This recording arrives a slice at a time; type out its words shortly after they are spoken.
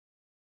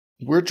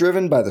We're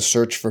driven by the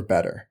search for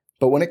better.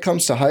 But when it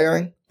comes to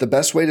hiring, the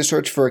best way to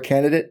search for a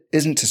candidate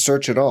isn't to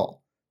search at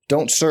all.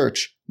 Don't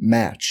search,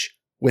 match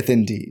with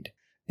Indeed.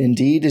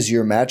 Indeed is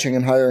your matching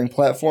and hiring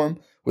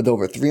platform with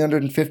over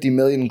 350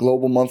 million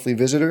global monthly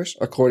visitors,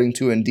 according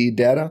to Indeed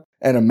data,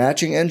 and a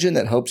matching engine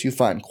that helps you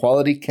find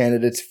quality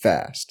candidates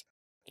fast.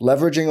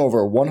 Leveraging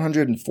over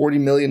 140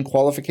 million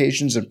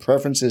qualifications and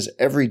preferences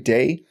every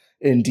day,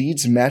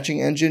 Indeed's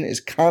matching engine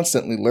is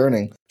constantly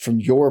learning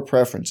from your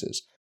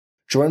preferences.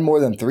 Join more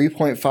than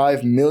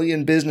 3.5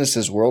 million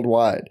businesses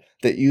worldwide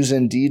that use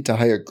Indeed to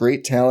hire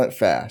great talent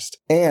fast.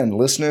 And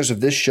listeners of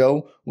this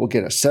show will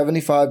get a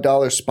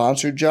 $75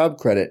 sponsored job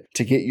credit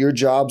to get your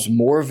jobs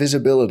more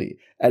visibility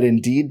at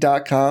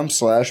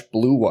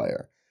Indeed.com/Blue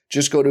Wire.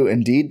 Just go to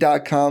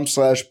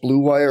Indeed.com/Blue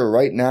Wire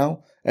right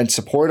now and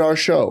support our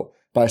show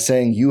by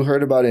saying you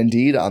heard about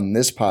Indeed on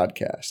this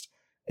podcast.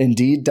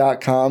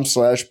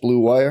 Indeed.com/Blue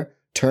Wire.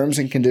 Terms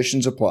and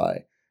conditions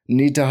apply.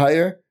 Need to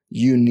hire?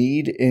 You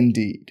need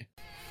Indeed.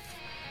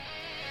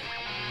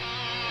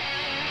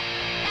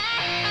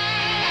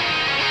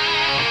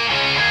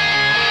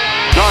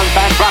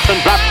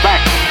 Drops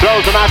back,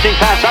 throws an arching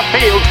pass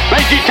upfield.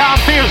 Reggie Tom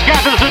Fields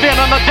gathers it in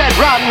on a dead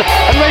run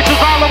and races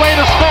all the way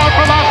to score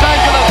for Los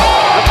Angeles.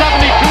 A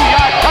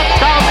 72-yard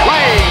touchdown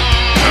play.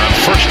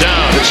 First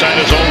down inside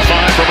his own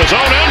 5 from his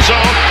own end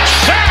zone.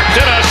 Sacked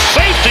and a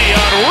safety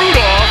on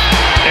Rudolph.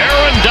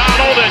 Aaron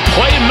Donald and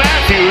Clay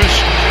Matthews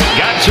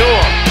got to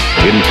him.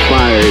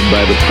 Inspired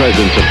by the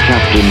presence of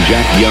Captain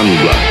Jack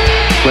Youngblood,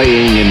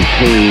 playing in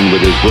pain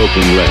with his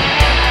broken leg.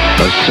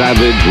 A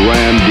savage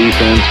Ram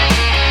defense.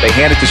 They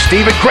hand it to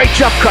Steven. Great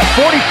jump cut.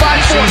 45.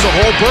 Sees a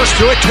hole burst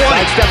through it. 20.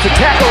 Side steps a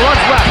tackle.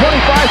 Runs left.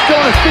 25. Still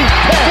on his feet.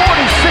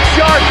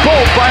 46-yard goal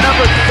by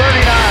number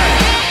 39.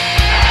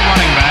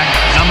 Running back,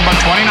 number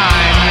 29,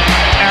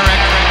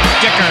 Eric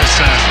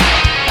Dickerson.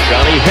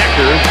 Johnny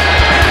Hecker,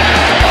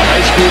 a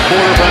high school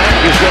quarterback,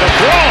 is going to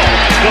throw.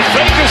 The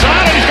fake is on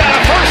it. He's got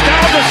a first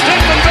down to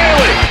Stephen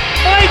Bailey.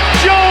 Mike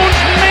Jones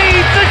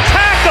made the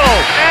tackle,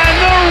 and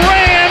the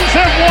Rams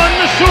have won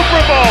the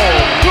Super Bowl.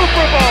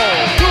 Super Bowl.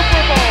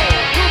 Super Bowl.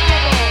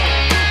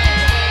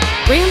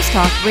 Rams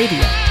Talk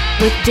Radio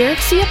with Derek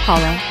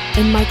Ciapala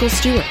and Michael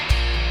Stewart.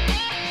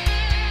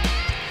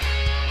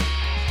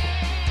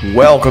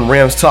 Welcome to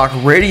Rams Talk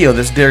Radio.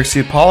 This is Derek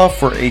Ciapala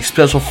for a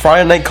special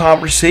Friday night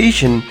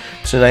conversation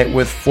tonight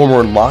with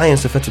former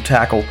Lions defensive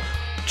tackle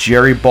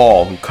Jerry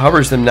Ball, who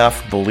covers them now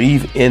for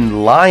Believe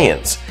in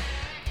Lions.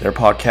 Their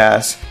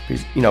podcast,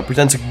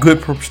 presents a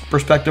good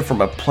perspective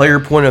from a player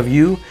point of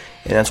view,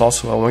 and that's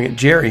also I want to get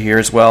Jerry here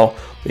as well.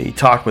 We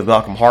talked with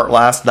Malcolm Hart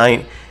last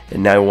night,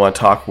 and now we want to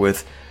talk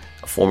with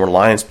a former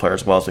Lions player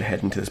as well as we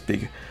head into this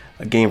big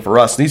game for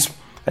us.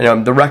 I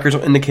know the records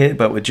will indicate it,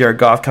 but with Jared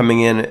Goff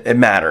coming in, it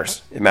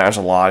matters. It matters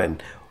a lot,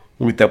 and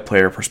we'll get that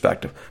player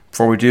perspective.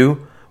 Before we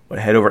do,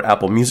 head over to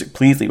Apple Music.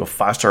 Please leave a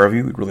 5-star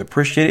review. We'd really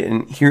appreciate it.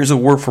 And here's a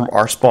word from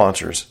our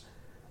sponsors.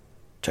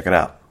 Check it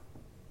out.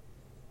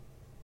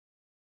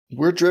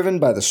 We're driven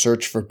by the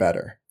search for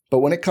better. But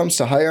when it comes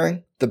to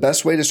hiring, the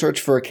best way to search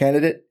for a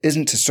candidate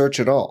isn't to search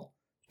at all.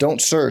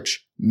 Don't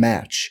search,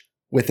 match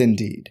with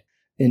Indeed.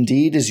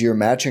 Indeed is your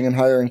matching and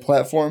hiring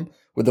platform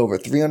with over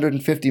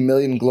 350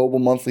 million global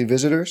monthly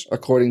visitors,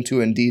 according to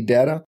Indeed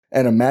data,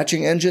 and a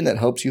matching engine that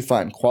helps you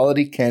find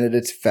quality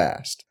candidates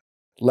fast.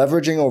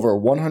 Leveraging over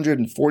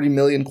 140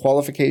 million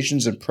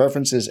qualifications and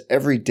preferences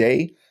every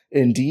day,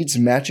 Indeed's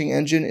matching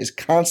engine is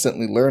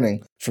constantly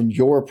learning from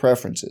your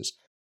preferences.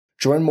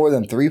 Join more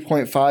than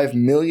 3.5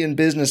 million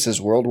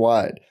businesses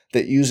worldwide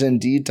that use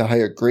Indeed to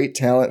hire great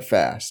talent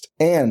fast.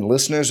 And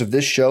listeners of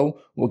this show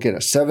will get a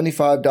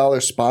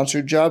 $75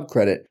 sponsored job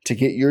credit to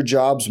get your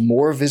jobs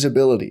more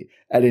visibility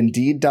at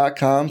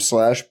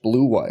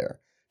Indeed.com/Blue Wire.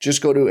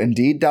 Just go to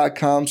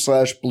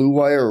Indeed.com/Blue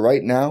Wire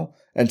right now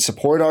and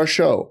support our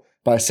show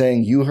by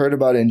saying you heard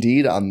about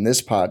Indeed on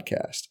this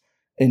podcast.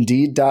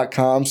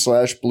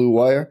 Indeed.com/Blue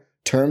Wire.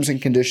 Terms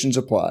and conditions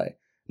apply.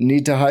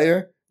 Need to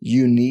hire?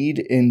 You need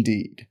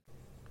Indeed.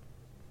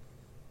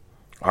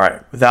 All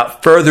right,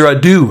 without further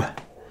ado,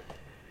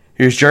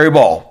 here's Jerry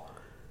Ball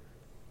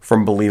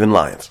from Believe in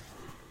Lions.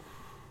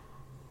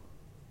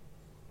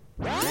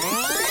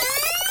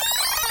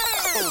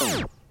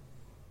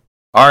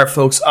 All right,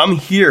 folks, I'm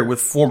here with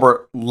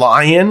former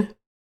Lion,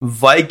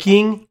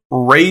 Viking,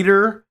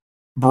 Raider,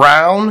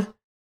 Brown,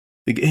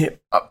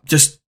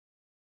 just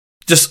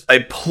a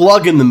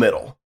plug in the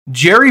middle.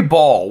 Jerry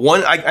Ball,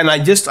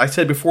 I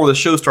said before the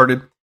show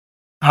started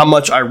how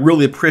much I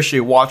really appreciate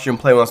watching him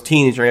play when I was a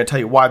teenager, and I'll tell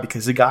you why,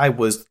 because the guy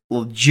was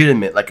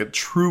legitimate, like a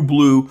true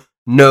blue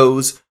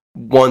nose,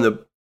 a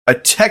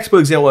textbook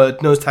example of what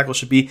a nose tackle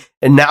should be,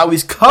 and now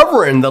he's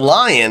covering the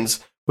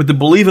Lions with the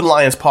Believe in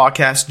Lions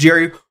podcast.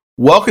 Jerry,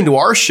 welcome to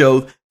our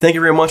show. Thank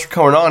you very much for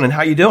coming on, and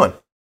how you doing?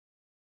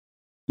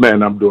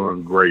 Man, I'm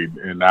doing great,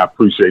 and I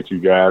appreciate you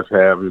guys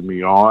having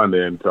me on,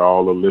 and to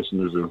all the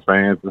listeners and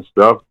fans and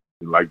stuff,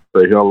 I'd like to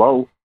say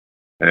hello.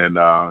 And,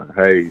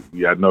 hey,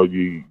 I know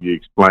you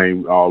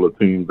explained all the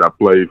teams I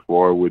played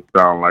for, which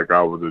sound like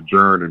I was a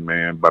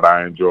journeyman, but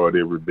I enjoyed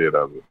every bit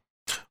of it.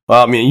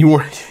 Well, I mean, you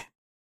were.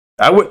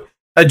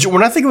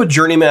 When I think of a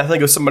journeyman, I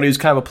think of somebody who's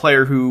kind of a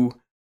player who,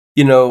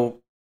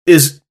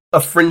 is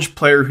a fringe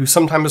player who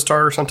sometimes is a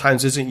starter,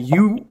 sometimes isn't.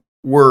 You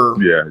were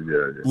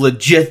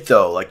legit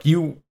though. Like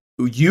you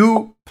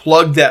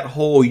plugged that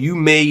hole. You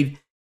made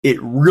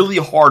it really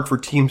hard for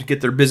teams to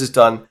get their business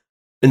done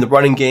in the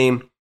running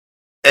game,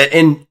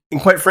 and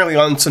quite frankly,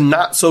 on some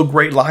not so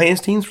great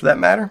Lions teams for that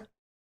matter.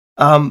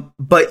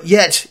 But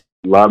yet,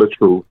 a lot of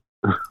truth,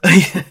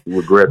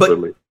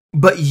 regretfully.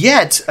 But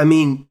yet, I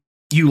mean,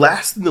 you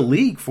lasted in the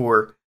league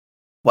for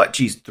what?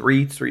 Geez,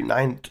 9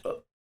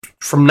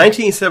 from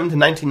 1987 to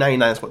 1999.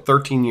 That's what,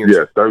 13 years.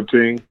 Yeah,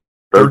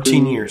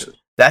 13 years.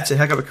 That's a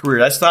heck of a career.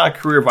 That's not a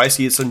career if I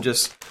see it some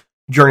just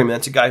journeyman.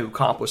 That's a guy who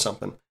accomplished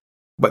something.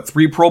 But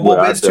 3 Pro Bowl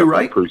wins too,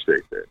 right? I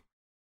appreciate that.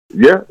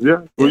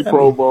 Yeah. 3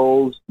 Pro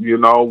Bowls.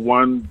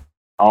 1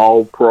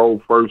 All-Pro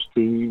first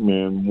team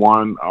and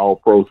 1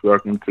 All-Pro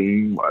second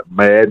team.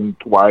 Madden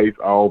twice,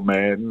 All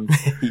Madden.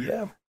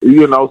 Yeah.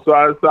 So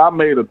I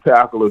made a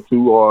tackle or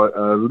two, or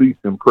at least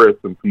impress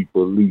some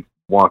people at least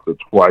once or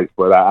twice.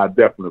 But I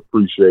definitely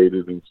appreciate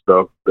it and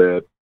stuff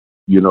that,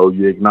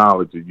 you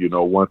acknowledge it.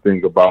 One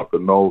thing about the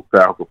nose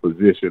tackle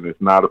position,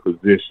 it's not a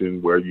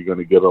position where you're going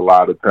to get a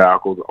lot of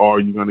tackles or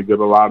you're going to get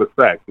a lot of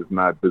sacks. It's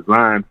not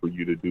designed for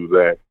you to do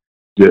that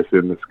just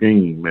in the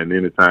scheme. And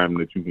anytime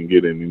that you can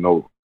get any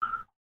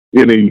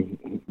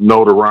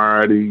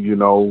notoriety,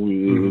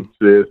 it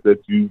says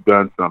that you've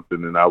done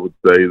something. And I would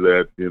say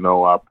that,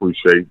 I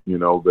appreciate,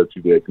 that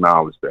you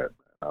acknowledge that.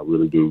 I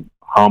really do.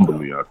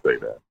 Humbly, I say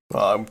that.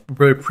 I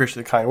really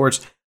appreciate the kind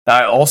words.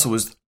 I also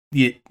was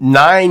the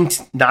nine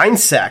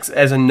sacks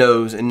as a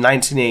nose in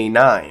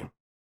 1989.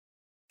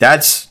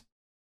 That's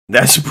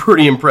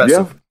pretty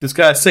impressive. Yeah. This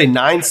guy say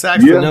 9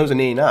 sacks as a nose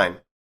in 89.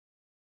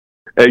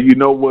 And you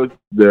know what?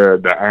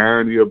 The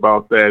irony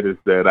about that is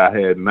that I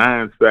had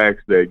 9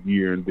 sacks that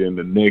year, and then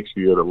the next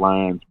year the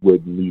Lions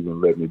wouldn't even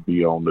let me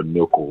be on the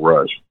nickel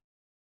rush.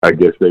 I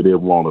guess they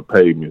didn't want to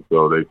pay me,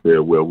 so they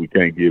said, well, we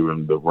can't give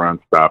him the run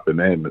stopping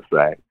and the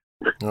sack.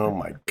 Oh,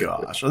 my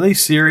gosh. Are they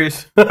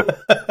serious?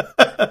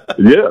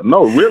 Yeah,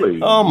 no, really.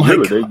 Oh, my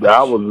gosh.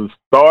 I was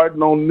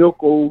starting on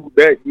nickel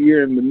that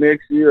year, and the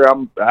next year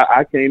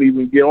I can't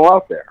even get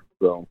off there.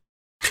 So,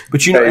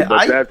 but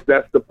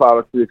that's the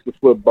politics of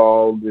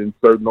football in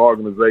certain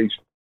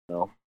organizations.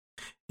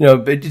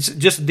 But it's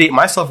just to date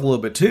myself a little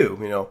bit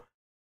too.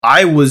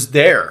 I was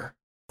there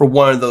for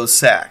one of those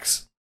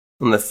sacks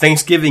on the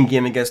Thanksgiving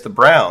game against the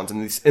Browns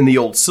in the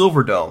old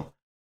Silverdome.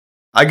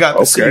 I got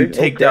to see you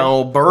take down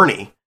old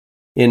Bernie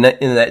in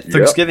that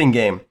Thanksgiving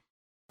game.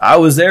 I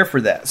was there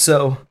for that,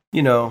 so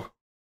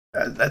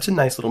that's a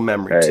nice little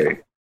memory too.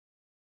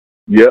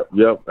 Yep.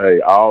 Hey,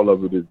 all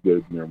of it is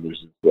good memories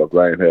and stuff.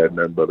 I ain't had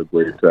nothing but a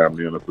great time.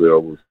 The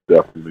NFL was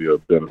definitely a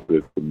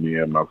benefit to me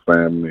and my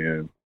family,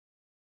 and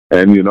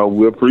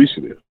we're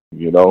appreciative.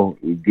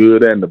 The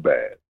good and the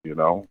bad.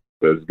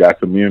 There's got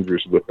some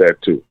injuries with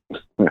that too.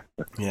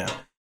 Yeah.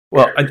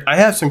 Well, I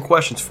have some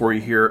questions for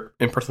you here,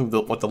 in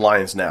particular with the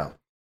Lions now,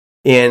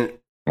 and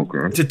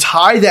to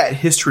tie that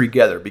history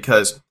together,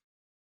 because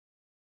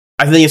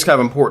I think it's kind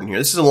of important here.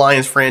 This is a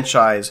Lions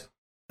franchise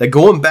that,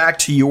 going back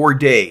to your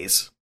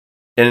days,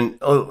 and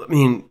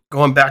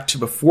going back to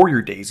before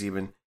your days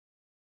even,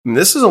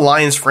 this is a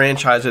Lions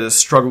franchise that has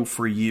struggled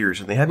for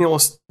years, and they haven't been able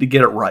to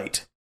get it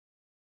right.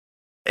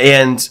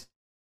 And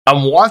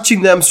I'm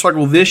watching them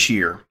struggle this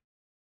year,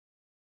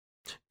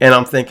 and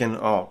I'm thinking,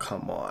 oh,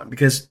 come on.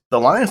 Because the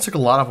Lions took a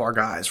lot of our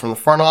guys, from the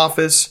front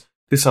office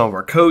to some of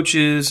our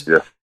coaches,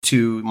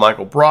 to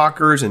Michael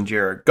Brockers and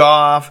Jared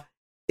Goff.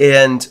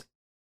 And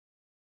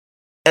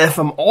if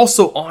I'm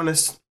also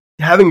honest,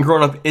 having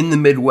grown up in the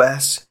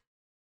Midwest,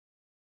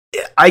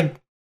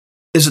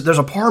 there's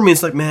a part of me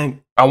that's like,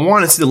 man, I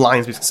want to see the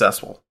Lions be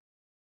successful.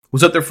 I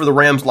was up there for the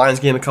Rams-Lions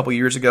game a couple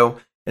years ago,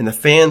 and the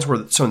fans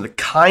were some of the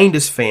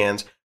kindest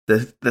fans.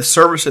 The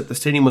service at the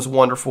stadium was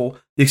wonderful.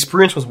 The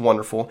experience was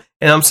wonderful.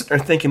 And I'm sitting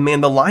there thinking,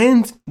 man,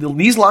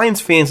 these Lions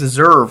fans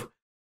deserve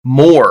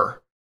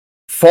more,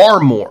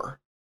 far more,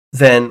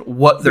 than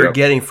what they're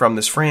getting from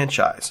this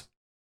franchise.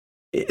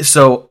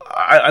 So,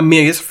 I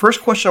guess the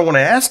first question I want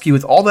to ask you,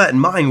 with all that in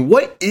mind,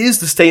 what is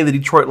the state of the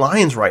Detroit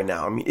Lions right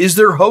now? Is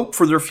there hope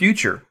for their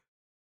future?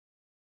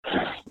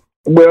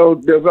 Well,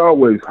 there's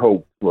always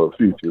hope for the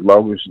future. As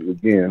long as,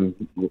 again,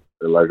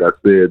 like I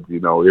said,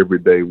 every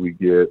day we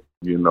get,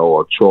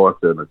 a choice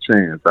and a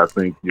chance. I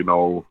think,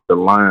 the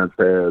Lions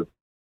has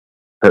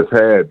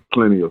had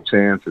plenty of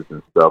chances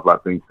and stuff. I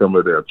think some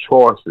of their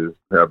choices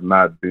have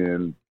not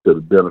been to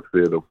the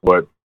benefit of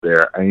what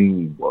their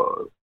aim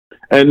was.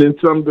 And in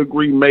some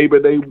degree, maybe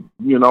they,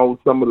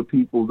 some of the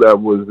people that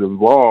was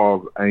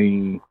involved,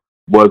 aim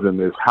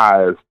wasn't as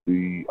high as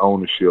the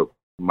ownership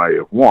may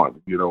have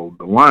wanted.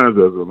 The Lions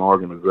as an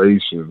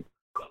organization,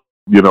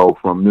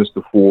 from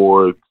Mr.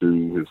 Ford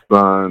to his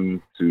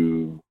son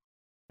to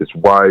his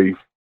wife,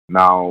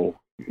 now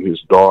his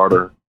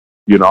daughter,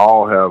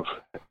 all have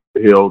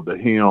held the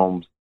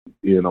helms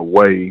in a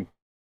way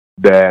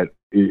that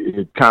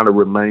it kind of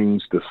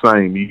remains the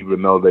same,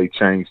 even though they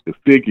changed the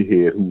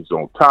figurehead who's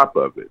on top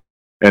of it.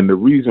 And the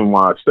reason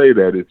why I say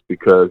that is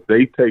because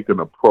they take an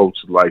approach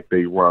like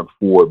they run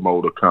Ford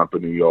Motor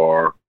Company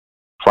or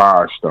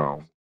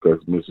Firestone,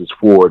 because Mrs.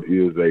 Ford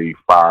is a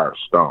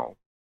Firestone,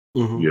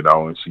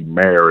 and she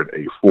married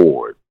a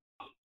Ford.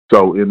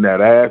 So in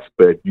that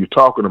aspect, you're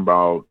talking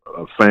about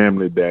a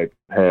family that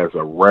has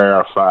a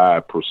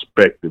rarefied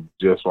perspective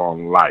just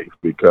on life,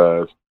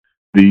 because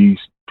these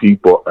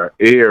people are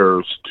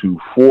heirs to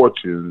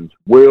fortunes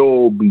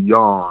well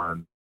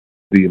beyond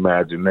the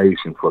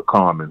imagination for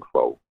common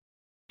folk.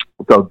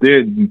 So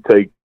then you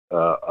take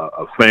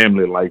a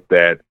family like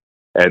that,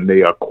 and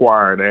they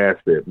acquire an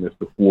asset.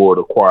 Mr. Ford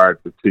acquired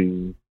the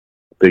team.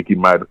 I think he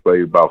might have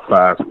paid about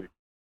 $5 million.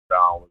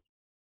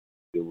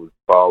 It was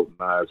about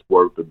now it's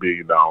worth $1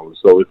 billion.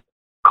 So it's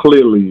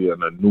clearly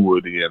an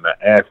annuity and an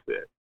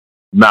asset.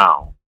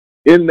 Now,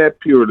 in that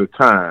period of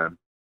time,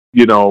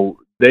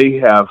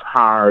 they have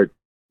hired,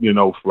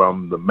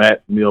 from the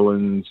Matt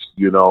Millens,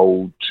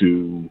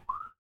 to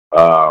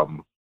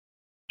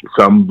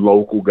some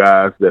local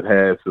guys that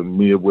had some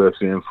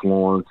Midwest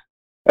influence,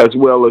 as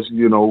well as,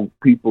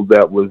 people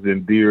that was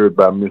endeared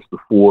by Mr.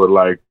 Ford,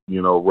 like,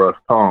 Russ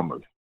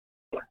Thomas.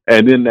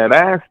 And in that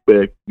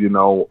aspect,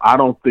 I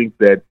don't think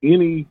that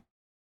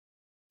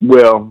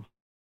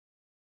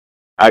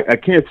I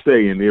can't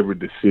say in every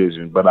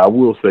decision, but I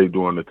will say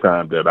during the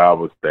time that I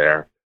was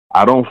there,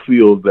 I don't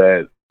feel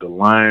that the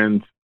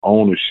Lions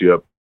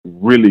ownership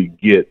really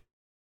get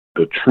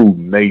the true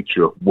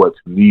nature of what's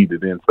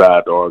needed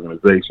inside the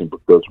organization,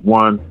 because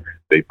one,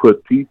 they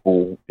put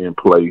people in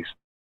place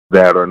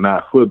that are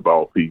not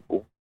football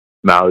people.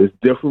 Now, it's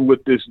different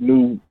with this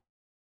new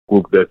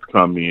group that's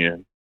come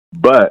in,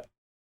 but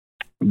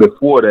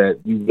before that,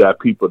 you've got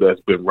people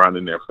that's been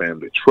running their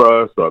family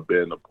trust or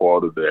been a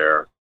part of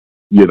their,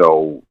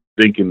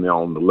 thinking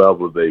on the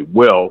level of their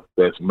wealth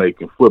that's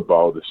making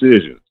football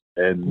decisions.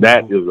 And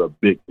that is a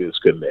big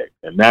disconnect.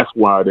 And that's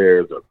why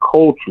there's a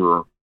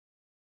culture,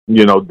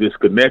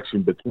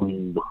 disconnection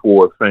between the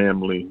Ford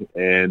family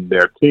and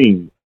their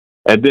team.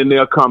 And then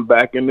they'll come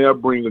back and they'll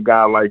bring a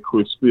guy like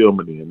Chris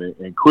Spielman in.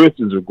 And Chris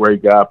is a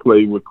great guy,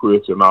 played with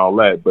Chris and all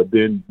that. But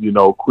then,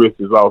 Chris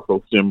is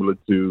also similar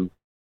to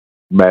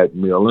Matt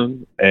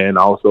Millen and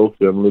also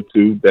similar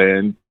to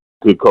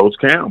Coach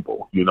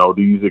Campbell.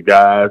 These are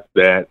guys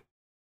that,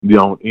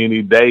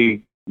 any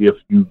day, if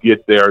you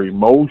get their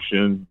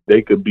emotion,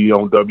 they could be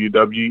on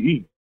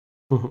WWE.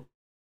 Mm-hmm.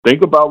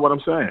 Think about what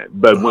I'm saying.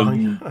 But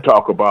when you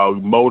talk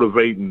about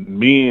motivating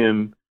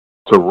men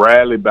to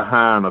rally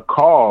behind a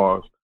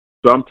cause,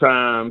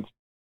 sometimes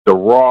the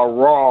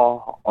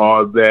raw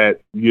are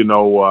that,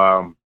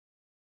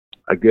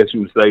 I guess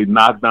you would say,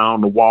 knock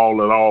down the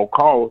wall at all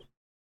costs.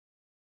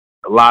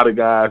 A lot of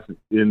guys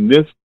in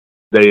this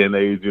day and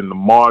age, in the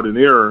modern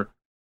era,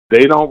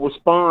 they don't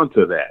respond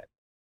to that.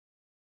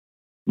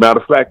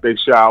 Matter of fact, they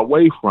shy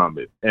away from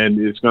it. And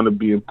it's going to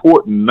be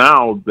important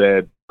now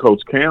that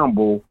Coach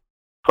Campbell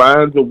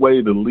finds a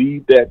way to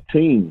lead that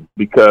team,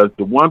 because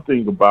the one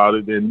thing about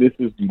it, and this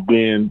is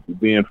being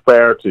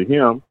fair to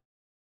him,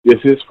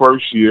 it's his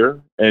first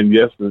year. And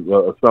yes,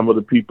 some of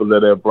the people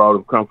that have brought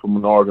him come from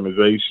an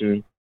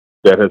organization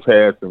that has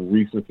had some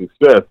recent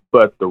success.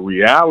 But the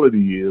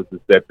reality is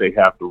that they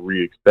have to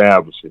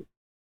reestablish it.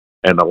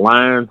 And the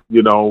Lions,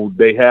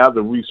 they have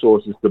the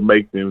resources to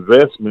make the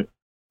investment.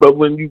 But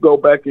when you go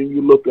back and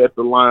you look at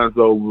the Lions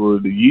over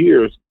the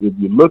years, if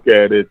you look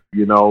at it,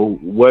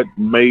 what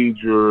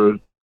major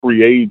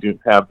free agent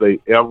have they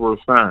ever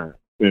signed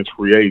since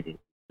free agent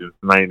since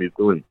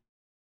 93?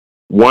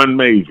 One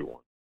major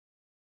one.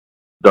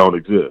 Don't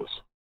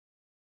exist.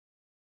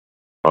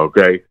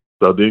 Okay?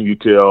 So then you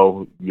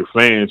tell your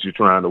fans you're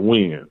trying to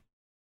win.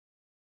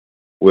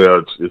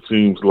 Well, it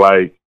seems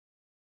like,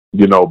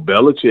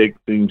 Belichick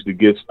seems to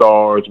get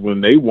stars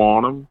when they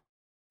want them.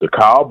 The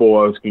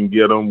Cowboys can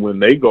get them when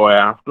they go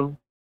after them.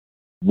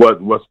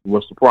 What's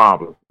the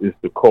problem? It's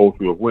the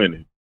culture of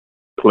winning.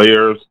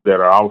 Players that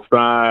are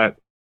outside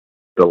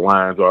the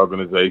Lions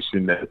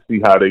organization that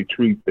see how they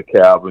treat the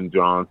Calvin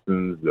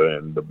Johnsons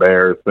and the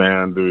Barry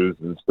Sanders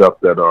and stuff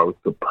that are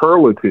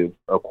superlatives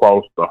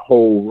across the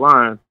whole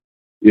line,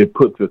 it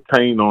puts a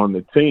taint on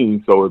the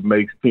team, so it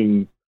makes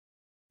teams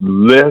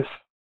less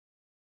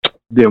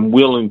than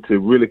willing to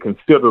really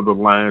consider the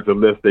Lions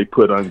unless they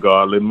put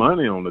ungodly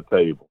money on the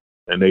table.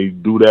 And they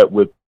do that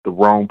with the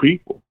wrong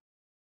people.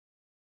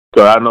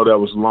 So I know that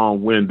was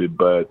long-winded,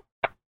 but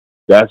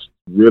that's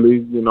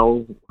really,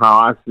 how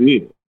I see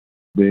it,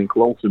 being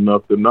close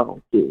enough to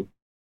know, too.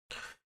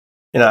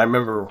 And I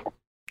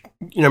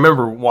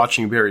remember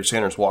watching Barry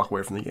Sanders walk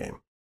away from the game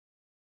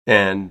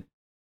and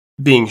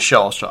being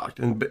shell-shocked.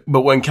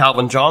 But when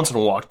Calvin Johnson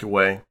walked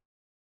away,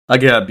 I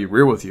gotta be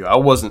real with you, I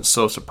wasn't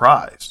so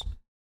surprised.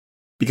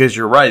 Because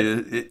you're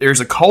right, there's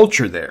a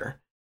culture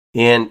there.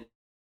 And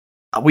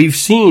we've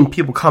seen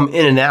people come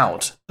in and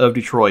out of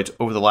Detroit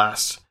over the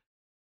last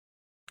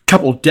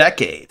couple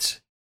decades.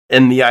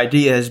 And the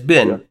idea has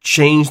been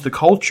change the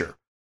culture.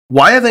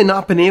 Why have they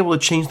not been able to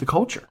change the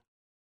culture?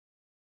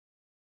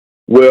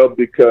 Well,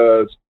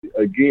 because,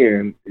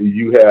 again,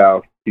 you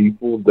have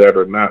people that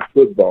are not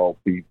football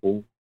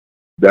people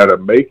that are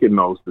making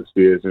those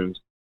decisions.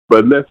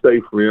 But let's say,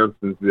 for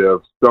instance,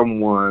 if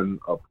someone,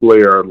 a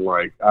player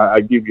like, I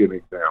give you an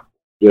example.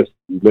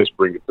 Let's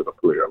bring it to the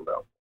player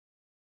level.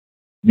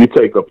 You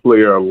take a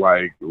player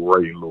like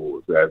Ray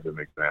Lewis as an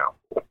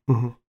example.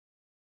 Mm-hmm.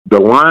 The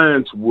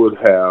Lions would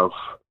have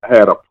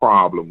had a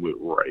problem with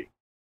Ray.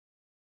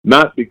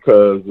 Not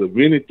because of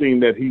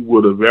anything that he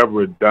would have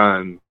ever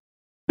done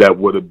that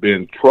would have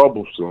been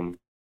troublesome,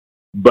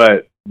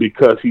 but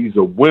because he's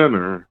a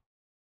winner,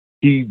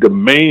 he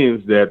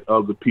demands that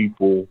other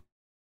people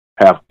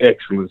have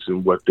excellence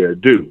in what they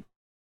do.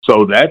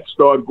 So that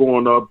started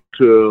going up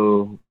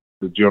to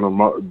the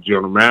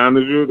general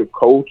manager, the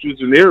coaches,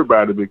 and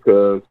everybody,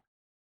 because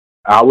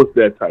I was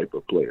that type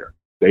of player.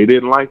 They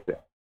didn't like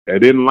that. They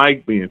didn't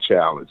like being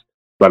challenged.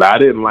 But I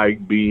didn't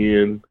like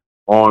being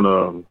on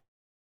a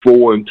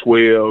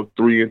 4-12,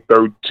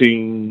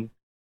 3-13,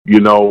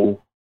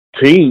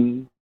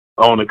 team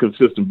on a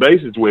consistent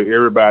basis where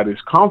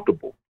everybody's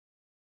comfortable.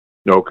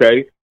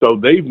 Okay? So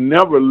they've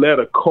never let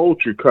a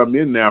culture come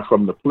in there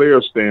from the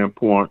player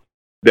standpoint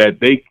that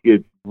they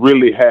could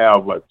really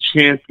have a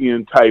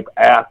champion-type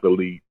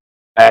athlete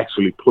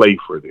actually play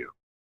for them,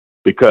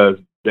 because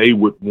they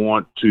would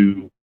want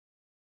to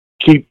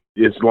keep.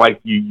 It's like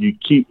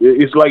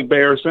it's like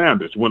Barry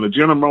Sanders when the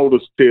general manager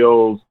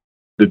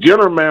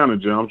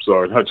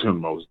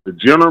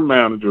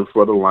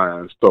for the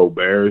Lions told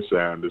Barry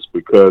Sanders,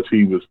 because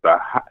he was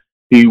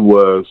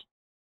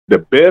the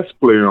best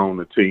player on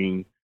the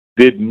team,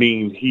 didn't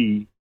mean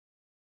he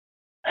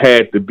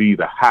had to be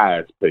the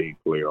highest paid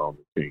player on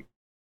the team.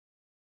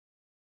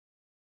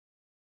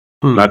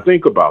 Now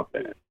think about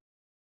that.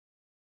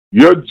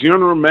 Your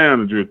general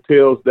manager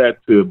tells that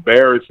to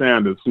Barry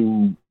Sanders,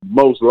 who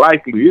most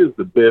likely is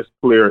the best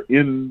player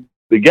in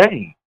the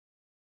game.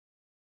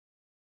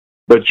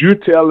 But you're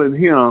telling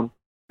him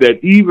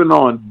that even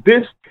on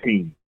this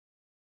team,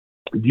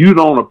 you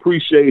don't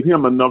appreciate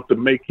him enough to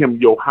make him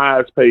your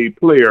highest paid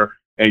player,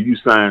 and you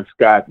sign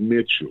Scott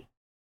Mitchell.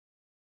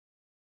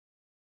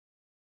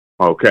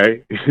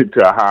 Okay?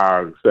 To a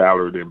higher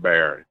salary than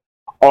Barry.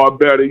 Or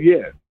better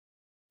yet,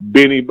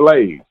 Benny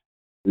Blades.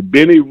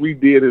 Benny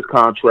redid his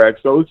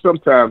contract, so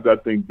sometimes I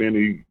think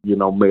Benny,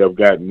 may have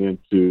gotten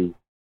into,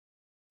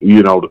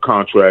 the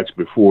contracts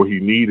before he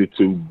needed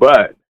to.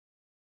 But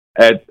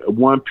at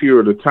one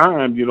period of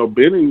time,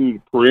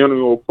 Benny,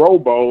 perennial Pro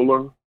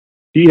Bowler,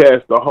 he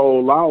has to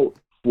hold out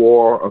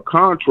for a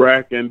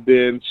contract, and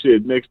then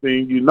next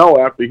thing you know,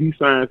 after he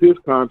signs his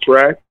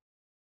contract,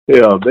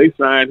 they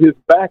signed his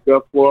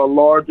backup for a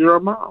larger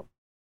amount.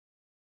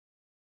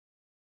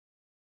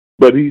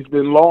 But he's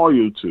been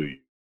loyal to you.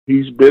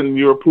 He's been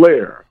your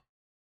player,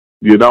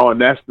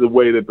 and that's the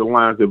way that the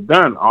Lions have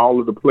done. All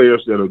of the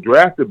players that are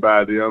drafted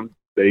by them,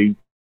 they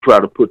try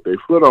to put their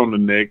foot on the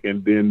neck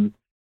and then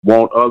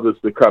want others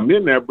to come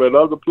in there. But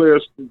other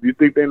players, you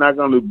think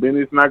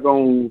Benny's not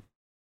going to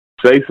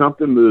say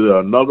something to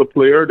another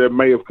player that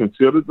may have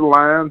considered the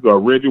Lions, or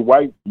Reggie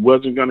White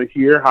wasn't going to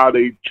hear how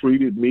they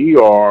treated me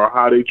or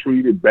how they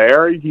treated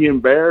Barry? He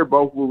and Barry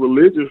both were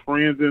religious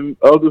friends in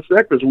other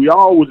sectors. We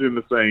all was in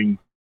the same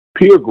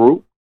peer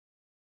group.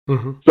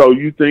 Mm-hmm. So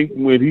you think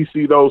when he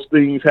see those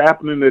things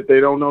happening that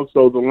they don't know?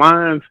 So the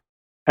Lions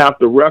have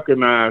to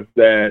recognize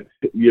that,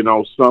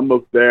 some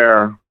of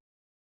their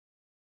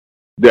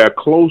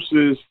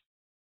closest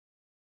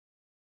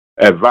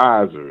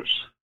advisors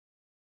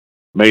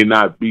may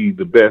not be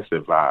the best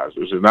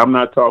advisors. And I'm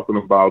not talking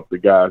about the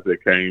guys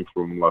that came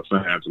from Los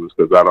Angeles,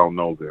 because I don't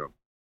know them.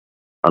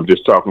 I'm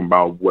just talking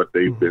about what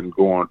they've been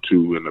going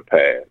to in the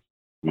past,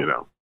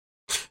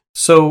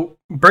 So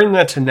bring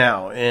that to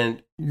now,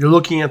 and you're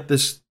looking at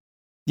this,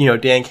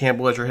 Dan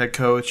Campbell as your head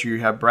coach. You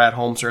have Brad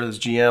Holmes there as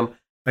GM,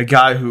 a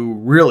guy who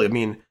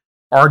really,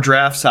 our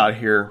drafts out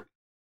here,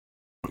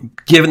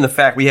 given the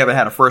fact we haven't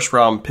had a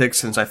first-round pick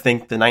since, I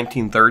think, the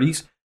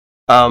 1930s,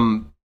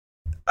 our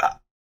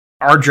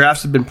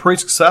drafts have been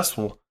pretty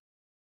successful.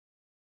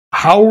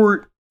 How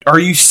are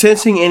you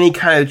sensing any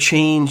kind of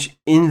change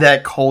in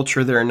that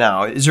culture there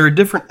now? Is there a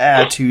different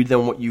attitude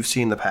than what you've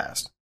seen in the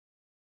past?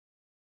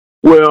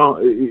 Well,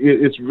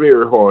 it's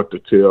very hard to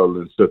tell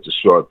in such a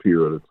short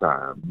period of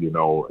time,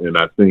 and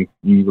I think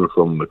even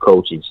from the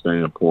coaching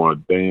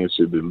standpoint, Dan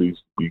should at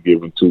least be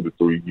given 2 to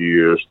 3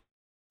 years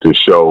to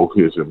show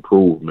his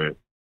improvement.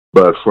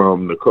 But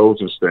from the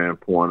coaching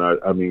standpoint,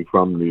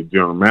 from the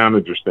general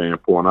manager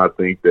standpoint, I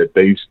think that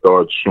they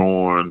start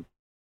showing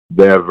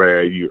their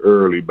value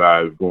early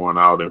by going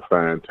out and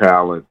find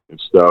talent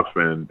and stuff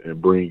and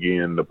bring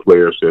in the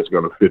players that's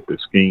going to fit the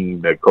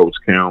scheme that Coach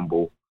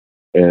Campbell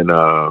and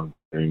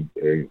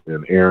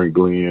Aaron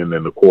Glenn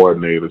and the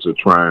coordinators are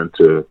trying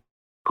to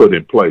put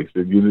in place.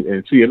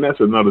 And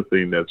that's another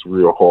thing that's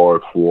real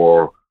hard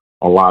for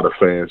a lot of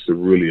fans to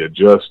really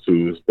adjust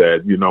to, is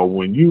that,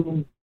 when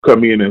you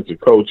come in as a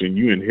coach and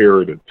you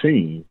inherit a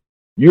team,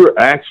 you're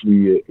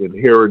actually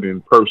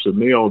inheriting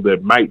personnel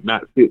that might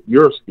not fit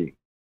your scheme.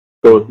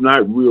 So it's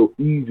not real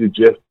easy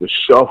just to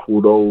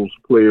shuffle those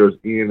players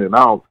in and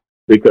out,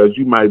 because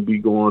you might be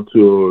going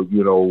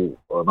to,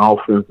 an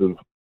offensive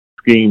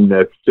scheme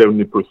that's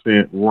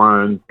 70%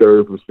 run,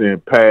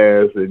 30%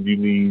 pass, and you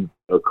need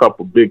a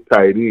couple big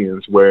tight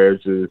ends, whereas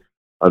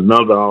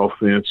another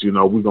offense,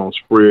 we're going to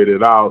spread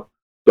it out.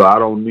 So I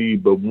don't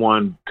need but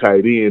one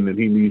tight end, and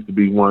he needs to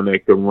be one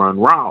that can run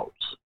routes.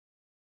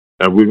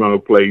 And we're going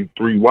to play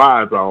 3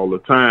 wides all the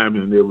time,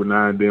 and every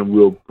now and then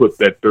we'll put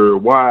that third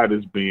wide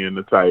as being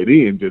the tight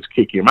end, just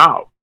kick him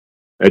out.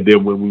 And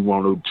then when we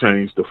want to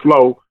change the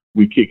flow,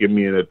 we kick him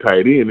in at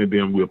tight end, and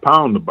then we'll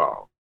pound the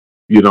ball.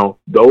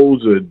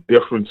 Those are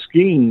different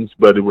schemes,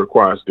 but it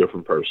requires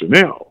different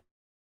personnel.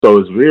 So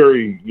it's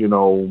very,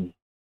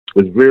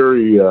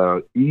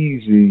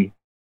 easy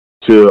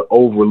to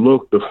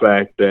overlook the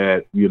fact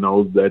that,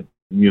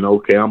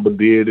 Campbell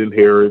did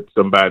inherit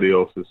somebody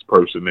else's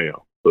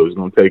personnel. So it's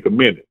going to take a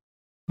minute.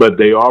 But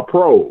they are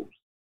pros,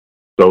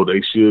 so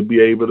they should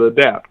be able to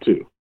adapt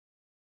too.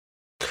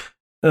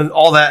 And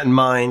all that in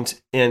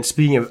mind, and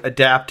speaking of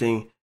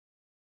adapting,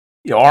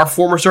 our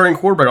former starting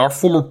quarterback, our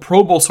former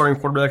Pro Bowl starting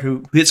quarterback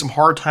who hit some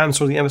hard times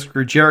toward the end of his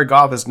career, Jared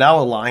Goff, is now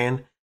a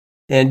Lion.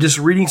 And just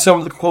reading some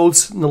of the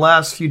quotes in the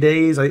last few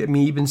days,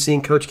 even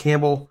seeing Coach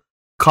Campbell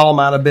call him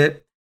out a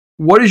bit.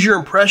 What is your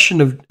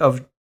impression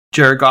of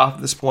Jared Goff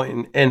at this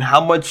point, and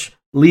how much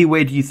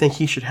leeway do you think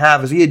he should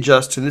have as he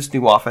adjusts to this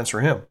new offense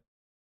for him?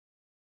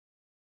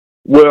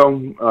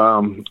 Well,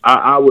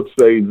 I would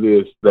say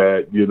this,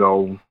 that,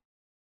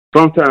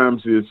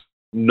 sometimes it's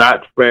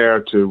not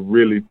fair to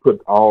really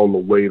put all the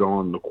weight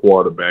on the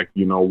quarterback.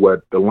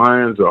 What the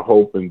Lions are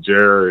hoping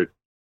Jared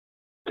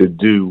to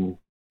do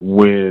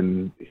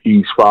when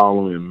he's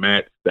following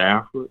Matt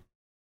Stafford.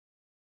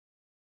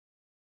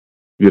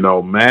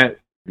 Matt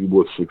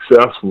was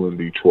successful in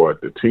Detroit.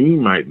 The team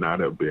might not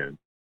have been,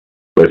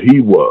 but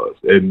he was,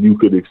 and you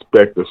could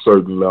expect a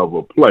certain level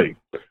of play.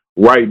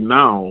 Right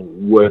now,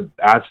 what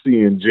I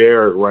see in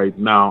Jared right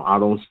now, I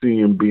don't see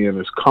him being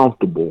as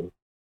comfortable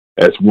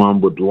as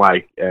one would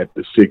like at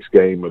the 6th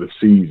game of the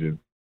season.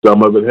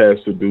 Some of it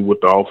has to do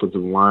with the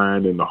offensive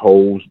line and the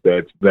holes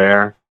that's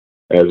there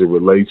as it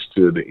relates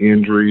to the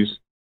injuries,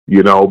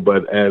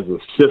 but as a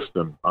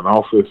system, an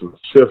offensive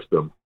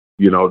system,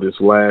 this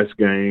last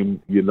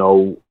game,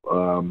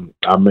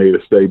 I made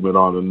a statement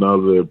on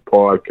another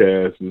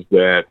podcast, is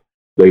that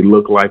they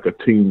look like a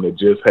team that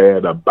just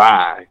had a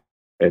bye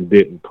and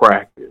didn't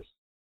practice,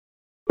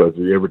 because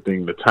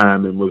everything, the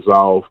timing was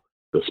off,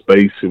 the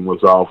spacing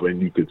was off,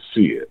 and you could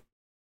see it.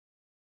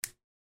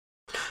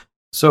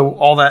 So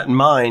all that in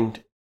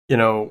mind,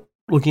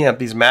 looking at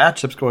these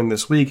matchups going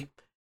this week,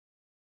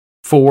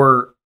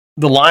 for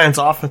the Lions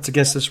offense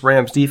against this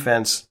Rams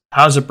defense,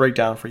 how does it break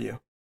down for you?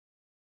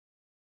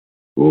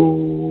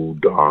 Oh,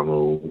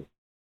 Donald.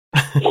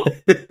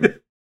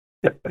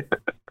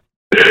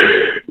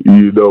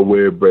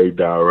 Where it breaks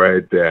down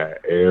right there.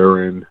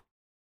 Aaron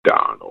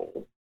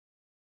Donald.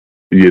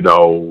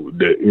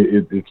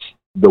 It's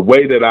the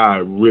way that I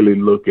really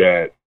look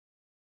at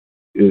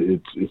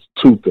it, it's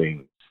 2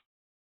 things.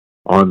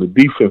 On the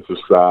defensive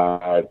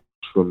side,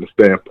 from the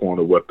standpoint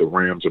of what the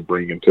Rams are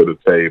bringing to the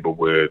table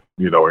with,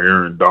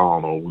 Aaron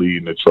Donald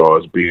leading the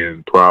charge,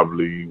 being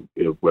probably,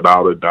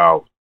 without a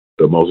doubt,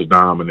 the most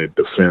dominant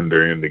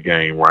defender in the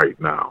game right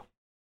now.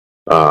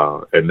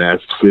 And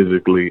that's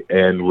physically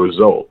and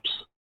results.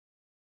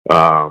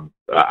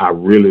 I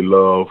really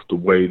love the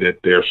way that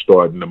they're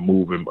starting to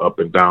move him up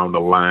and down the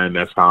line.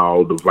 That's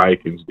how the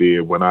Vikings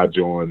did when I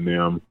joined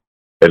them.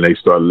 And they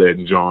start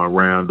letting John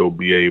Randall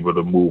be able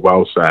to move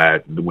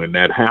outside. When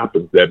that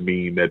happens, that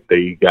means that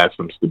they got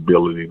some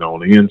stability on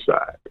the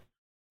inside.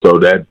 So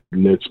that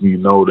lets me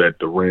know that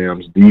the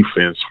Rams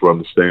defense, from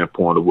the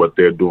standpoint of what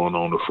they're doing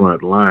on the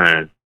front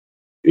line,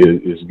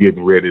 is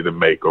getting ready to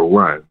make a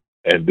run.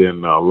 And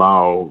then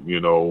allow,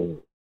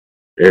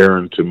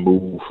 Aaron to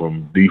move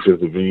from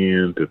defensive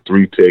end to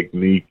 3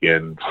 technique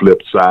and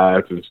flip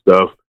sides and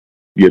stuff.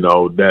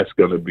 That's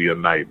going to be a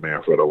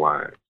nightmare for the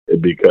Lions,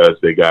 because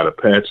they got a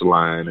patch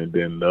line. And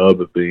then the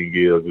other thing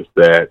is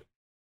that,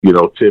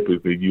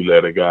 typically you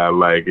let a guy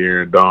like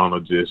Aaron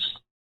Donald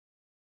just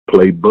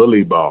play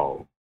bully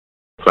ball,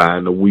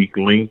 find a weak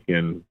link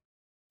and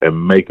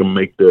make them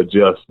make the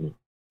adjustment.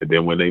 And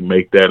then when they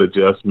make that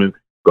adjustment,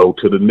 go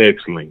to the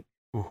next link.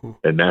 Mm-hmm.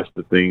 And that's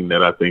the thing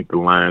that I think the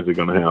Lions are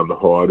going to have the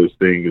hardest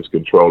thing, is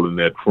controlling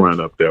that front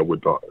up there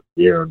with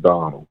Aaron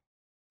Donald.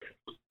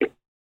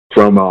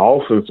 From an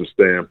offensive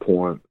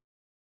standpoint,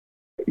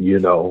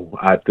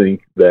 I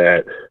think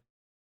that,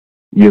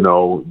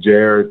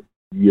 Jared,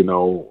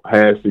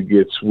 has to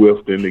get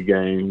Swift in the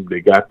game. They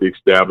got to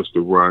establish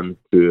the run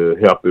to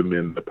help him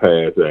in the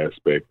pass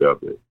aspect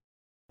of it.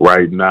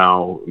 Right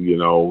now,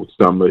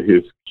 some of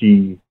his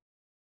key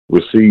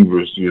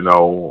receivers,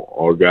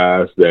 are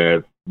guys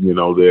that,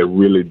 they're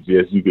really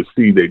just, you can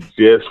see they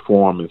just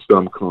forming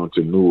some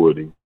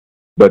continuity,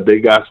 but they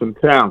got some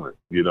talent,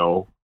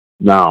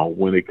 Now,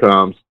 when it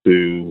comes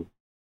to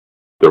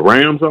the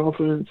Rams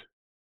offense,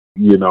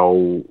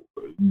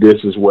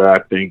 this is where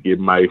I think it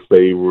might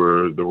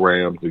favor the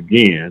Rams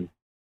again,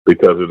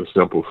 because of the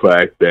simple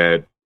fact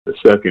that the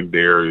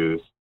secondary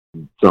is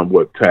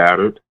somewhat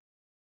tattered.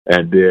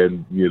 And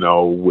then,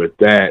 with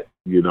that,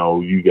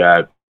 you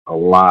got a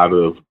lot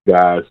of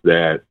guys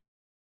that,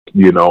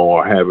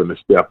 are having to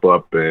step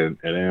up and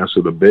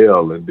answer the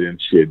bell. And then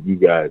you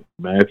got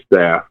Matt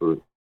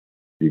Stafford,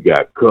 you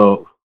got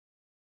Cuff,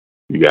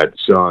 you got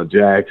Deshaun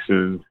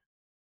Jackson.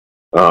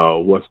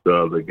 What's the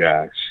other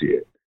guy?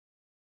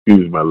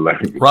 Excuse my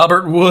language.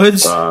 Robert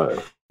Woods.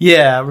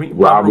 Robert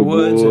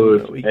Woods.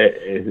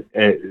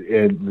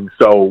 And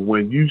so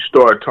when you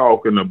start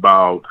talking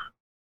about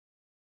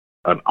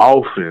an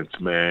offense,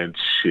 man,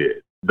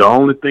 the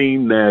only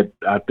thing that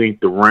I think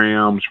the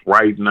Rams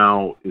right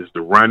now is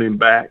the running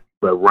back,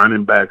 but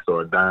running backs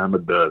are a dime a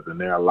dozen.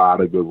 There are a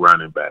lot of good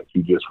running backs.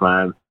 You can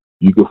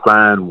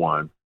find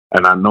one.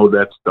 And I know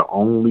that's the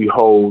only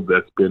hole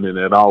that's been in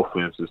that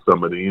offense is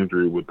some of the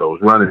injury with those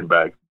running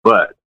backs.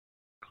 But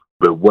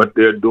what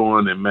they're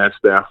doing and Matt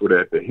Stafford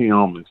at the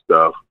helm and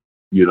stuff,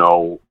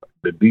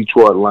 the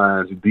Detroit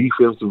Lions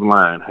defensive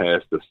line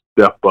has to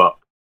step up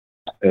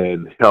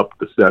and help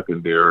the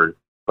secondary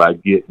by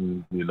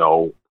getting,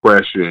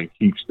 pressure and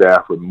keep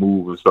Stafford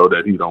moving so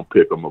that he don't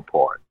pick them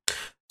apart.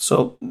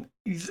 So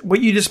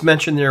what you just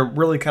mentioned there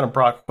really kind of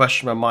brought a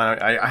question to my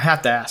mind. I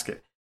have to ask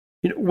it.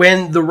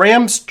 When the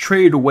Rams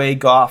traded away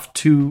Goff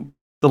to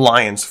the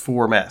Lions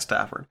for Matt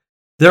Stafford,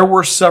 there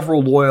were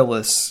several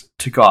loyalists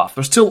to Goff.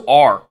 There still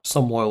are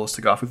some loyalists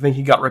to Goff who think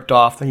he got ripped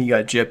off, think he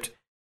got gypped.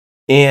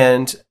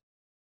 And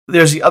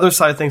there's the other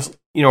side of things,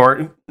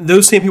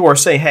 those same people are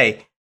saying,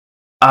 hey,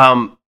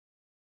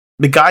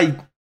 the guy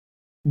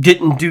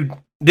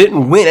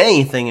didn't win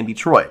anything in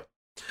Detroit.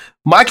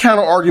 My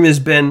counter argument has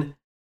been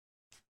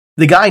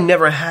the guy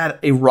never had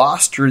a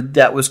roster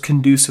that was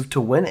conducive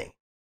to winning.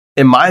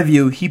 In my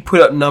view, he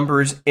put up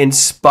numbers in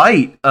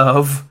spite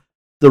of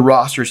the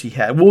rosters he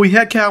had. Well, he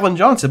had Calvin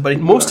Johnson, but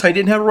most of the time he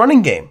didn't have a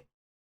running game.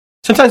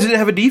 Sometimes he didn't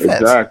have a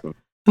defense. Exactly.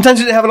 Sometimes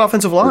he didn't have an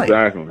offensive line.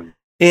 Exactly. And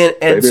they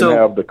didn't so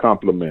have the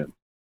complement.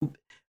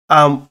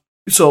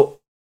 So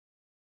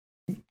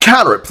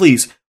counter it,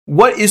 please.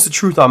 What is the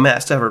truth on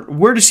Matt Stafford?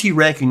 Where does he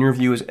rank in your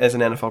view as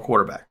an NFL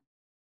quarterback?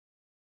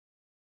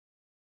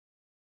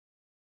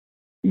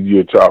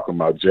 You're talking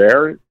about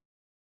Jared?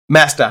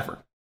 Matt Stafford.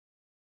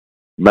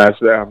 Matt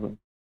Stafford?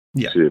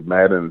 Yeah.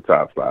 Matt in the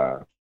top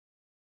 5.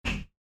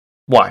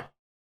 Why?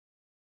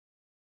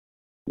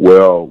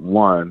 Well,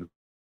 one,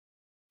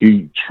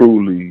 he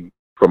truly,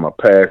 from a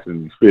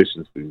passing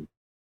efficiency,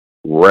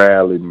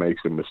 rarely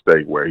makes a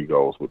mistake where he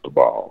goes with the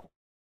ball.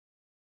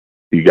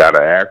 He got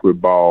an accurate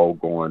ball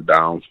going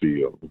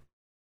downfield.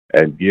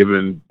 And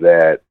given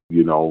that,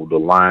 the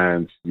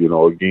Lions,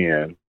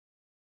 again,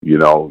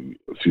 a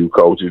few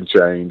coaching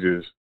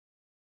changes,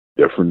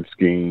 different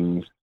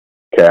schemes,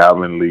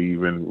 Calvin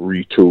leaving,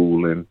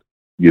 retooling,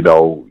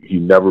 he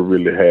never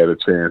really had a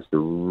chance to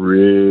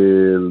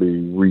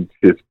really reach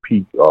his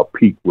peak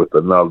with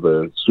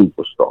another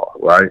superstar,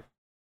 right?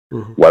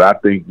 Mm-hmm. What I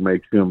think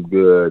makes him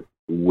good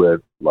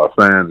with Los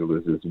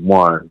Angeles is,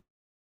 one,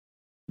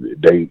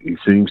 he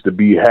seems to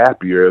be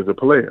happier as a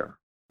player.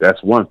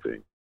 That's one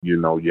thing.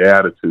 Your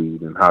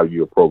attitude and how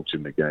you're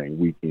approaching the game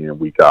week in,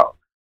 week out.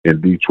 In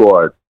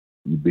Detroit,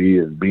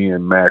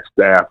 being Matt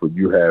Stafford,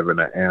 you having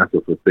an answer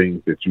for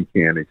things that you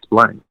can't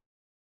explain.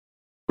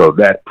 So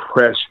that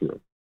pressure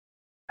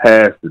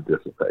has to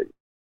dissipate.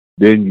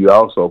 Then you're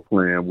also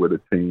playing with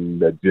a team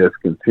that just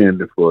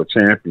contended for a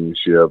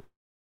championship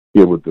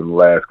here within the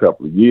last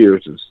couple of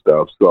years and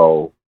stuff.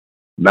 So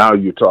now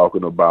you're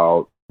talking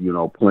about,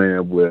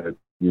 playing with,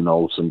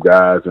 some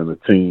guys in a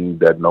team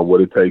that know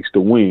what it takes to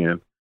win,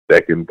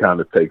 that can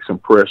kind of take some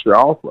pressure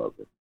off of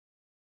it,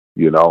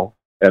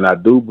 And I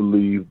do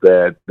believe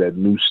that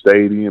new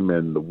stadium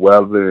and the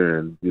weather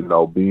and,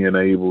 being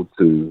able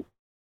to,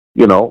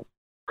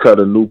 cut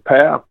a new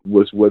path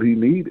was what he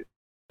needed.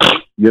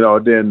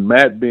 Then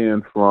Matt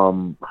being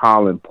from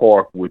Highland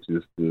Park, which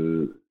is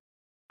the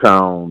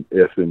town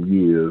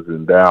SMU is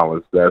in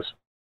Dallas, is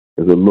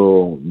a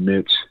little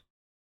niche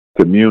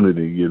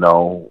community,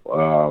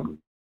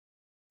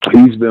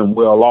 he's been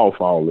well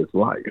off all his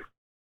life.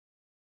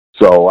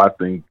 So I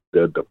think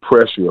that the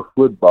pressure of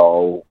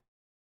football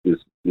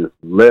is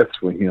less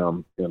for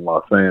him in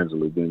Los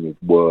Angeles than it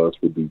was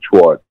for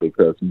Detroit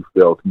because he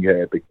felt he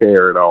had to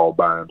carry it all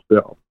by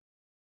himself.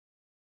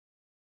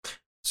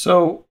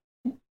 So,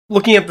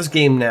 looking at this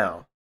game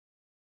now,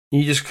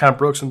 you just kind of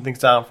broke some things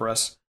down for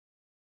us.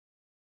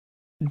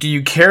 Do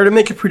you care to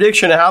make a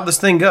prediction of how this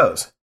thing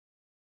goes?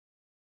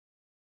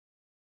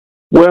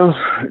 Well,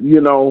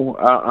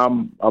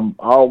 I'm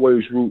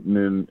always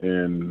rooting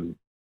and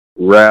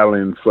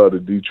rallying for the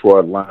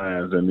Detroit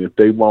Lions, and if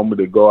they want me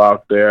to go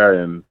out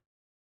there and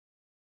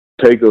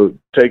take a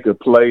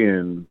play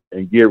and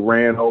get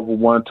ran over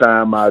one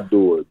time, I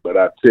do it. But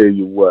I tell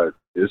you what,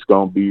 it's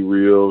going to be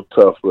real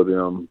tough for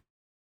them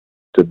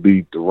to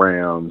beat the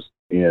Rams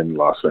in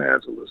Los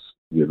Angeles.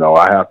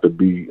 I have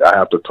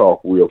to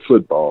talk real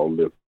football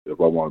if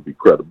I want to be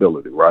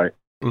credibility, right?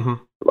 Mm-hmm.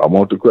 If I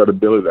want the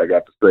credibility, I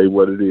got to say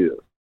what it is.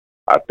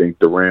 I think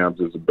the Rams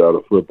is a better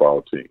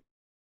football team.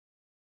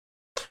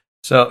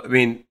 So, I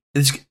mean,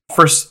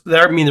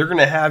 they're going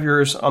to have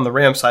yours on the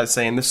Rams side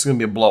saying this is going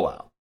to be a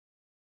blowout.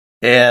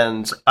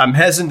 And I'm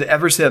hesitant to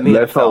ever say that in the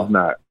Let's NFL. hope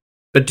not.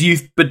 But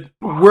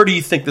where do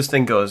you think this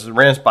thing goes?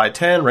 Rams by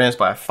 10, Rams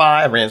by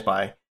 5, Rams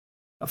by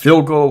a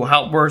field goal?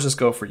 Where does this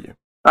go for you?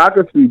 I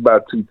could see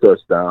about 2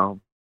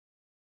 touchdowns.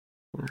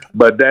 Okay.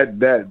 But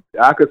that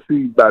I could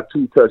see about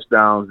 2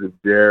 touchdowns if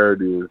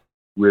Jared is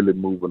really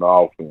moving the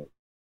offense.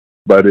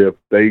 But if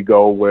they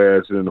go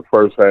whereas in the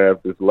first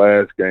half, this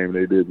last game,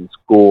 they didn't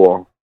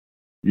score,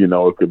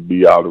 it could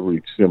be out of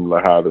reach,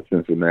 similar how the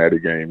Cincinnati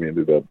game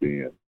ended up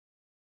being.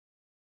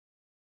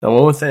 Now,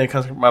 one thing that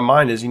comes to my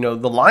mind is, the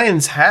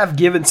Lions have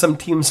given some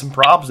teams some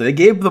problems. They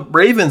gave the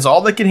Ravens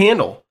all they could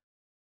handle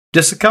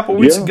just a couple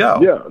weeks ago.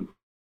 Yeah.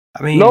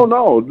 I mean,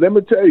 no. Let me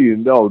tell you,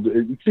 no.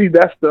 See,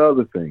 that's the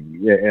other thing.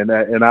 Yeah,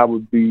 and I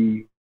would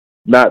be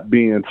not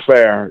being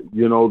fair.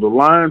 The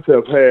Lions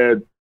have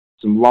had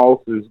some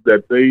losses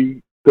that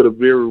they could have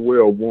very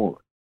well won.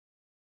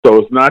 So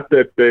it's not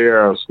that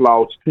they're a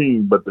slouch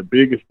team, but the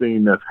biggest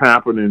thing that's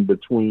happening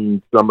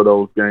between some of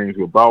those games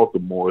with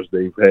Baltimore is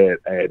they've had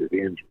added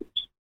injuries.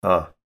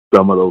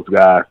 Some of those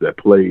guys that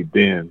played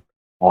then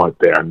aren't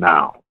there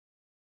now.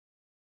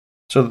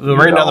 So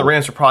right now the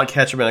Rams will probably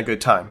catch them in a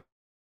good time.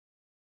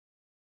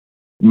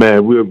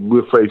 Man,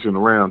 we're facing the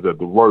Rams at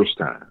the worst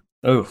time.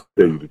 Oh,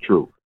 tell you the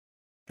truth.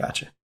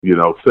 Gotcha.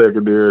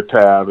 Secondary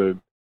tattered,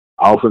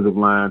 offensive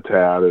line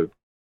tattered.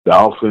 The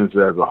offense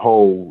as a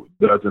whole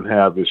doesn't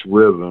have its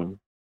rhythm.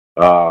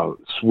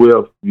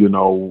 Swift,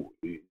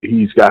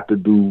 he's got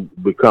to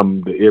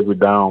become the every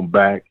down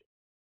back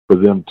for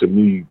them, to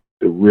me,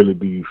 to really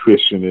be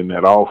efficient in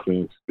that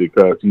offense,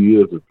 because he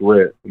is a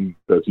threat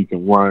because he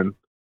can run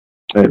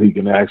and he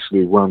can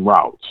actually run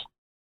routes,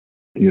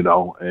 and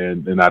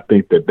I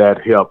think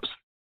that helps,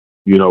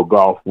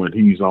 Goff when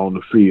he's on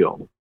the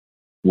field.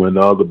 When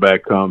the other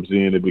back comes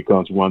in, it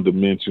becomes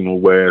one-dimensional,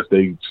 whereas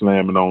they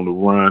slamming on the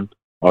run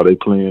or they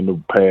playing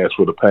the pass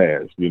for the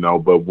pass,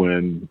 but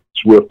when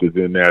Swift is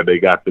in there, they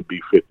got to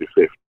be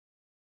 50-50.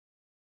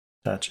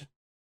 Gotcha.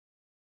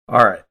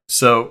 All right.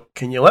 So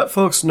can you let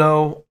folks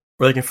know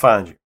where they can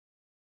find you?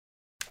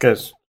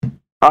 Because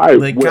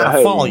they got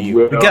to follow you.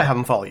 We got to have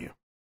them follow you.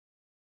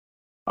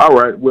 All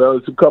right. Well,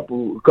 it's a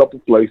couple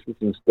places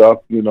and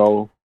stuff.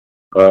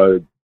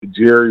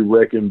 Jerry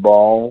Wrecking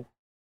Ball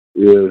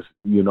is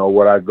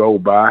what I go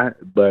by.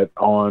 But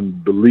on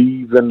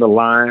Believe in the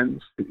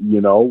Lions,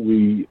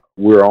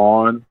 we're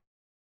on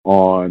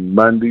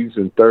Mondays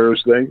and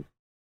Thursdays,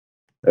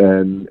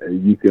 and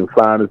you can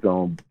find us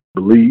on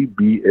Believe,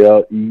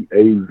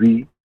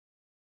 BLEAV,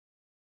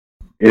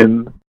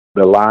 in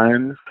the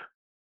Lions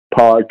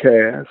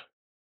podcast,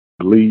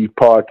 Believe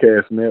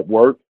Podcast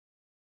Network,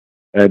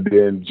 and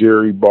then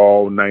Jerry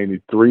Ball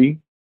 93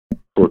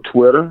 for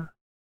Twitter,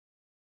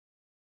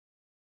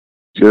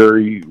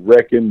 Jerry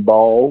Wrecking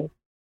Ball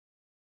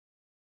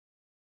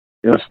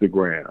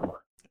Instagram,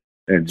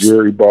 and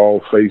Jerry Ball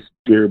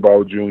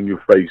Jr.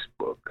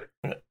 Facebook.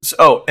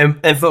 Oh,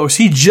 and folks,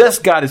 he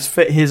just got his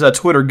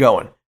Twitter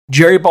going.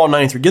 Jerry Ball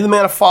 93. Give the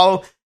man a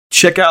follow.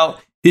 Check out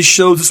his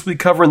shows this week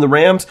covering the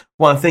Rams. I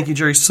want to thank you,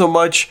 Jerry, so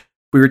much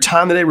for your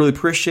time today. Really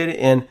appreciate it.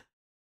 And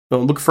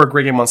look for a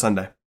great game on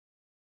Sunday.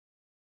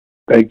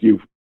 Thank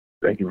you.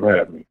 Thank you for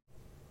having me.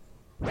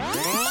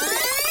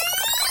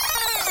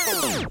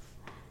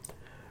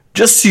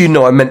 Just so you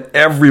know, I meant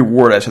every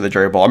word I said to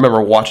Jerry Ball. I remember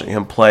watching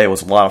him play. It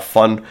was a lot of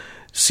fun to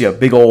see a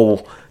big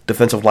old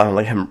defensive lineman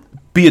like him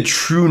be a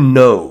true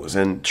nose.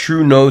 And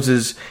true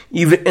noses,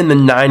 even in the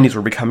 90s,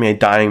 were becoming a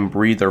dying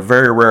breed. They're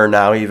very rare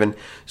now even.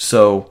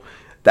 So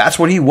that's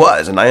what he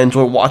was, and I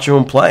enjoyed watching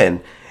him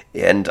play.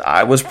 And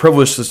I was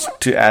privileged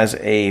to, as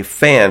a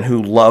fan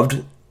who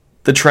loved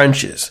the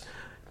trenches,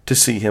 to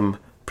see him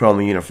put on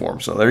the uniform.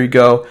 So there you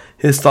go.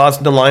 His thoughts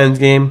on the Lions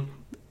game.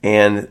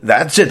 And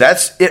that's it.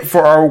 That's it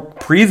for our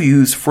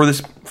previews for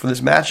this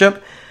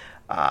matchup.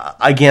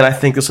 Again, I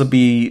think this will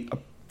be a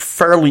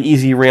fairly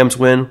easy Rams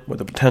win with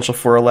the potential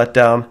for a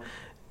letdown.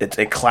 It's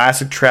a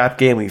classic trap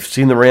game. We've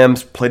seen the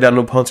Rams play down to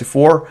opponents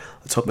before.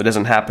 Let's hope it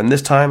doesn't happen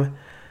this time.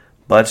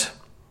 But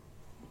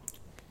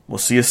we'll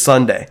see you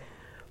Sunday.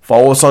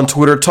 Follow us on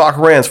Twitter, Talk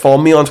Rams. Follow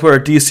me on Twitter,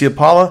 DC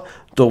Apollo.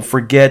 Don't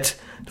forget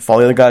to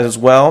follow the other guys as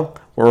well.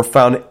 We're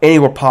found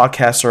anywhere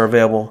podcasts are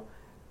available.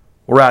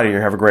 We're out of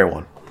here. Have a great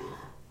one.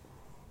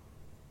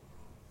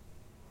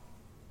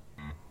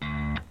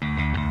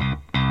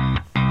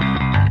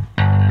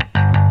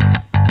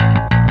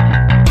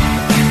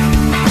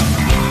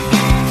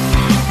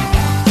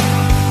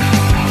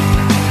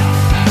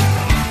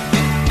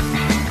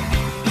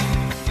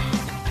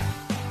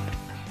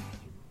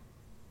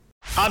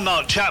 I'm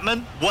Mark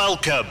Chapman.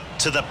 Welcome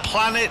to the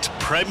Planet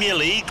Premier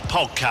League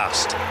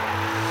podcast.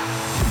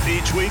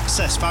 Each week,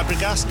 Cesc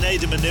Fabregas,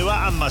 Nader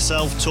Manua and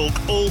myself talk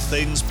all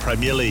things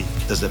Premier League.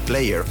 As a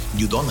player,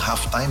 you don't have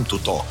time to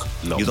talk.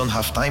 No. You don't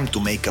have time to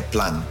make a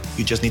plan.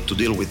 You just need to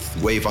deal with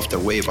wave after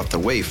wave after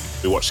wave.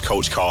 We watched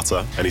Coach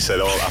Carter and he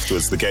said,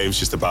 afterwards, the game's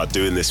just about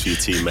doing this for your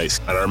teammates.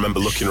 And I remember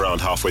looking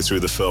around halfway through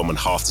the film and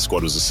half the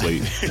squad was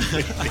asleep.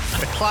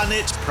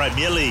 Planet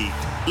Premier League.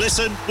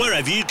 Listen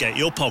wherever you get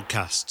your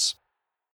podcasts.